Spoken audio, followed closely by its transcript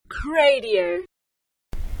Radio.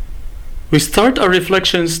 We start our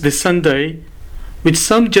reflections this Sunday with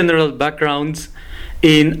some general background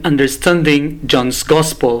in understanding John's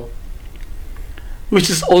Gospel, which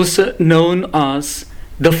is also known as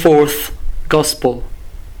the fourth Gospel.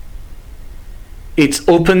 It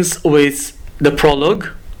opens with the prologue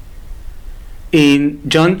in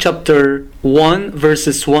John chapter 1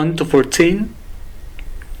 verses 1 to 14.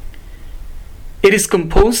 It is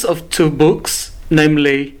composed of two books,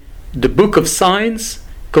 namely the Book of Signs,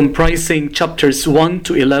 comprising chapters 1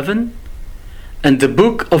 to 11, and the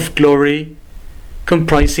Book of Glory,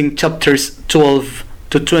 comprising chapters 12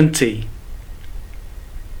 to 20.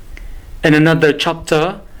 And another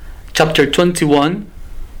chapter, chapter 21,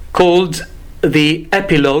 called the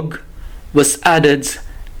Epilogue, was added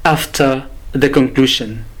after the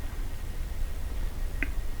conclusion.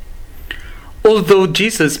 Although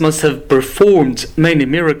Jesus must have performed many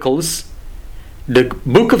miracles, the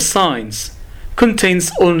Book of Signs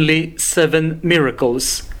contains only 7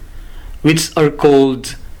 miracles, which are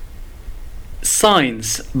called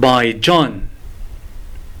signs by John.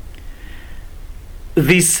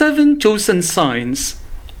 The 7 chosen signs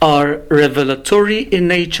are revelatory in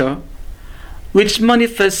nature, which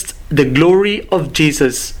manifest the glory of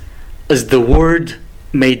Jesus as the Word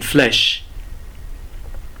made flesh.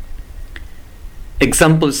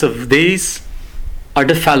 Examples of these are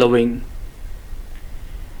the following.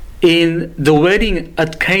 In the wedding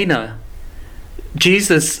at Cana,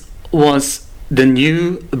 Jesus was the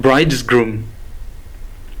new bridegroom.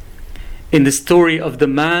 In the story of the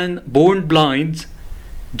man born blind,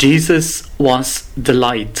 Jesus was the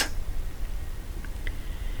light.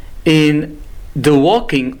 In the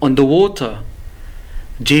walking on the water,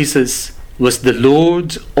 Jesus was the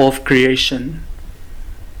Lord of creation.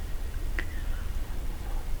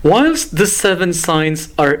 Whilst the 7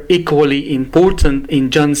 signs are equally important in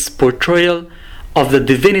John's portrayal of the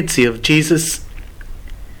divinity of Jesus,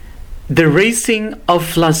 the raising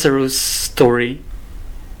of Lazarus' story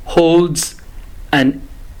holds an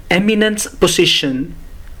eminent position,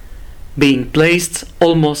 being placed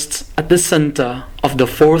almost at the center of the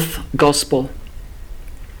fourth Gospel.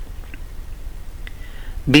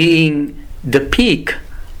 Being the peak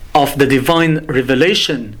of the divine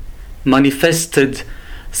revelation manifested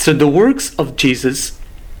through the works of Jesus,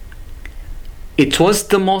 it was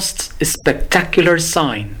the most spectacular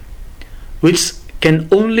sign, which can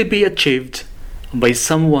only be achieved by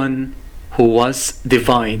someone who was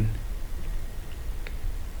divine.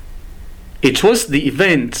 It was the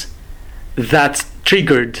event that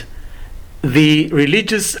triggered the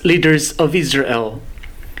religious leaders of Israel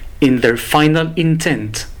in their final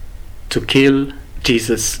intent to kill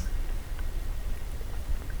Jesus.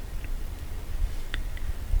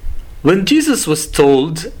 When Jesus was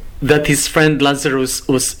told that his friend Lazarus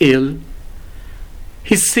was ill,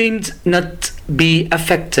 he seemed not be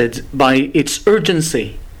affected by its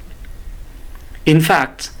urgency. In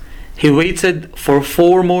fact, he waited for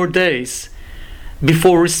 4 more days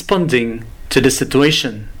before responding to the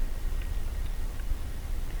situation.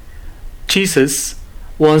 Jesus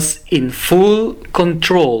was in full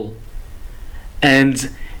control, and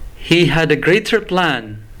he had a greater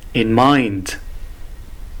plan in mind.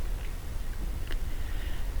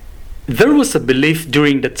 There was a belief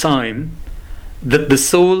during the time that the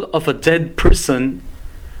soul of a dead person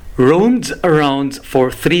roamed around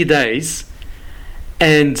for 3 days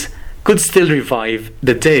and could still revive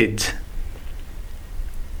the dead.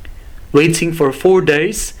 Waiting for 4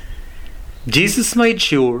 days, Jesus made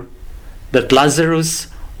sure that Lazarus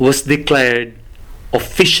was declared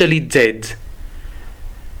officially dead,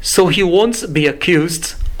 so he won't be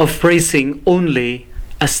accused of raising only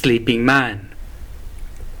a sleeping man.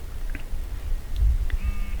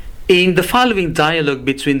 In the following dialogue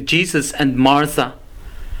between Jesus and Martha,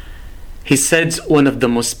 he said one of the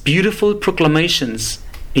most beautiful proclamations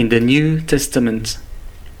in the New Testament.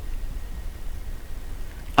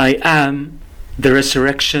 I am the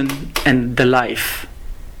resurrection and the life.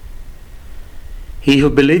 He who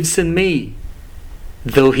believes in me,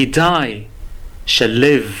 though he die, shall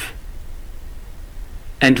live.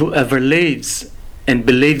 And whoever lives and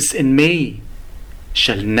believes in me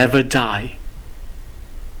shall never die.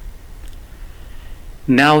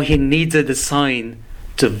 Now he needed a sign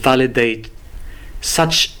to validate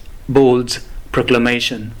such bold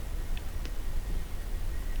proclamation.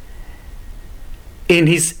 In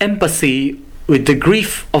his empathy with the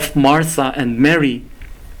grief of Martha and Mary,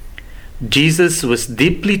 Jesus was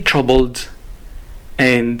deeply troubled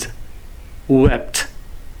and wept.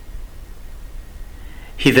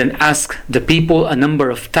 He then asked the people a number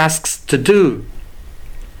of tasks to do.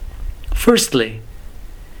 Firstly,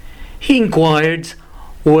 he inquired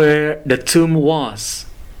where the tomb was,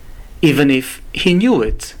 even if he knew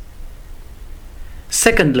it.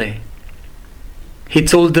 Secondly, he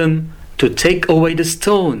told them to take away the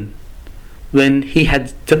stone when he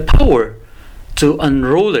had the power to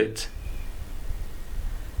unroll it.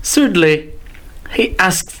 Thirdly, he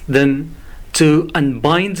asked them to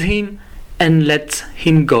unbind him and let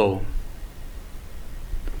him go.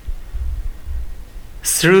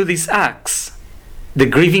 Through these acts, the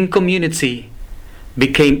grieving community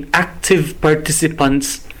became active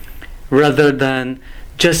participants rather than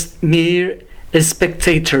just mere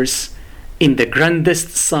spectators in the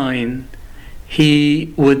grandest sign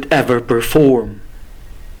he would ever perform.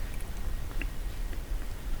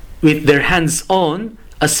 With their hands on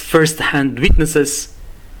as first-hand witnesses,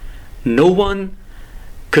 no one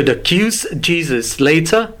could accuse Jesus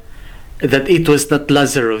later that it was not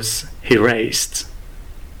Lazarus he raised.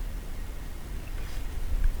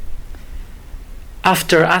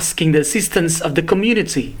 After asking the assistance of the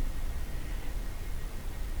community,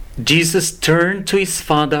 Jesus turned to his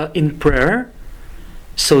Father in prayer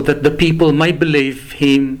so that the people might believe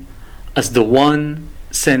him as the one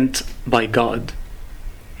sent by God.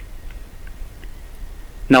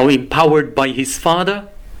 Now, empowered by his Father,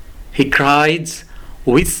 he cried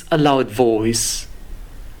with a loud voice,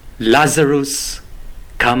 "Lazarus,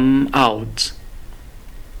 come out."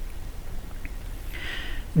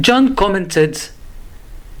 John commented,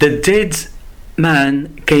 "The dead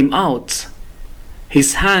man came out,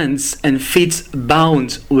 his hands and feet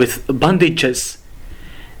bound with bandages,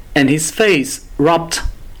 and his face wrapped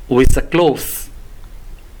with a cloth."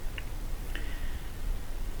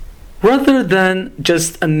 Rather than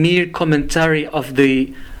just a mere commentary of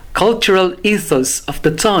the cultural ethos of the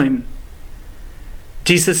time,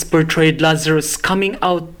 Jesus portrayed Lazarus coming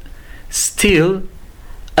out still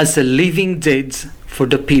as a living dead for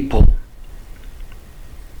the people.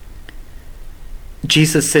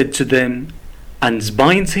 Jesus said to them,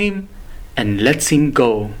 "Unbind him and let him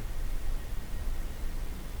go."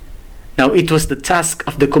 Now it was the task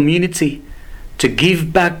of the community to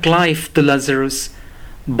give back life to Lazarus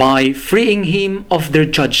by freeing him of their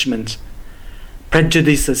judgment,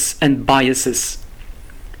 prejudices, and biases.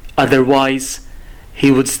 Otherwise,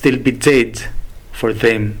 he would still be dead for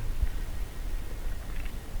them.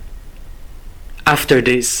 After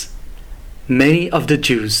this, many of the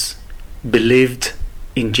Jews believed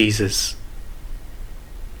in Jesus.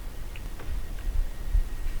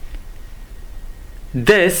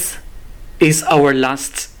 Death is our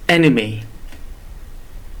last enemy.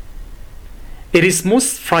 It is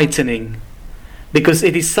most frightening because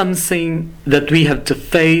it is something that we have to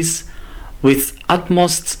face with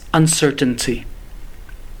utmost uncertainty.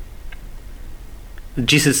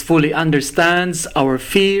 Jesus fully understands our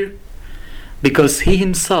fear because he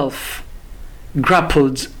himself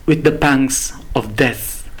grappled with the pangs of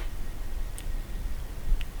death.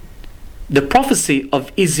 The prophecy of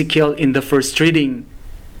Ezekiel in the first reading,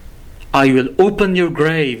 "I will open your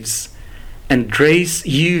graves and raise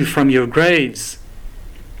you from your graves,"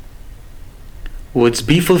 would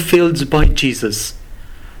be fulfilled by Jesus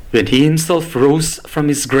when he himself rose from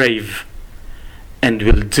his grave, and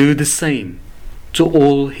will do the same to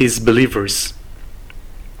all his believers.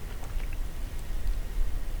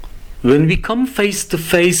 When we come face to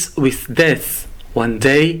face with death one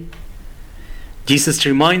day, Jesus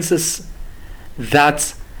reminds us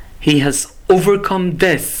that he has overcome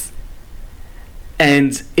death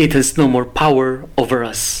and it has no more power over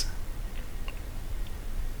us.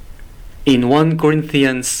 In 1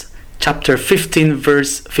 Corinthians chapter 15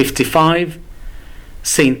 verse 55,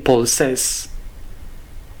 St. Paul says,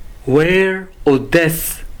 "Where, O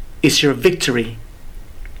death, is your victory?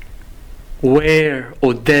 Where,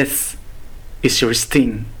 O death, is your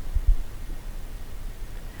sting?"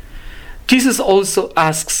 Jesus also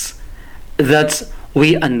asks that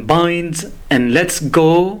we unbind and let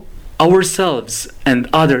go ourselves and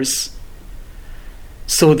others,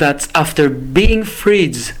 so that after being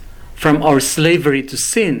freed from our slavery to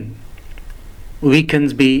sin, we can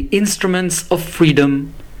be instruments of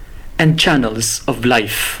freedom and channels of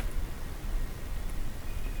life.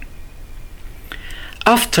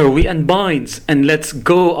 After we unbind and let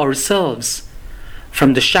go ourselves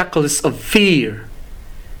from the shackles of fear,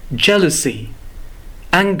 jealousy,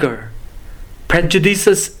 anger,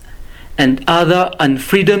 prejudices, and other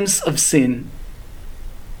unfreedoms of sin,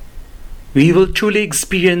 we will truly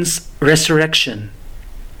experience resurrection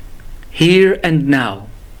here and now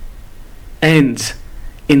and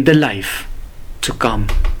in the life to come.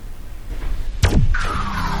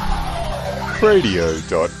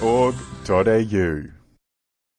 Radio.org.au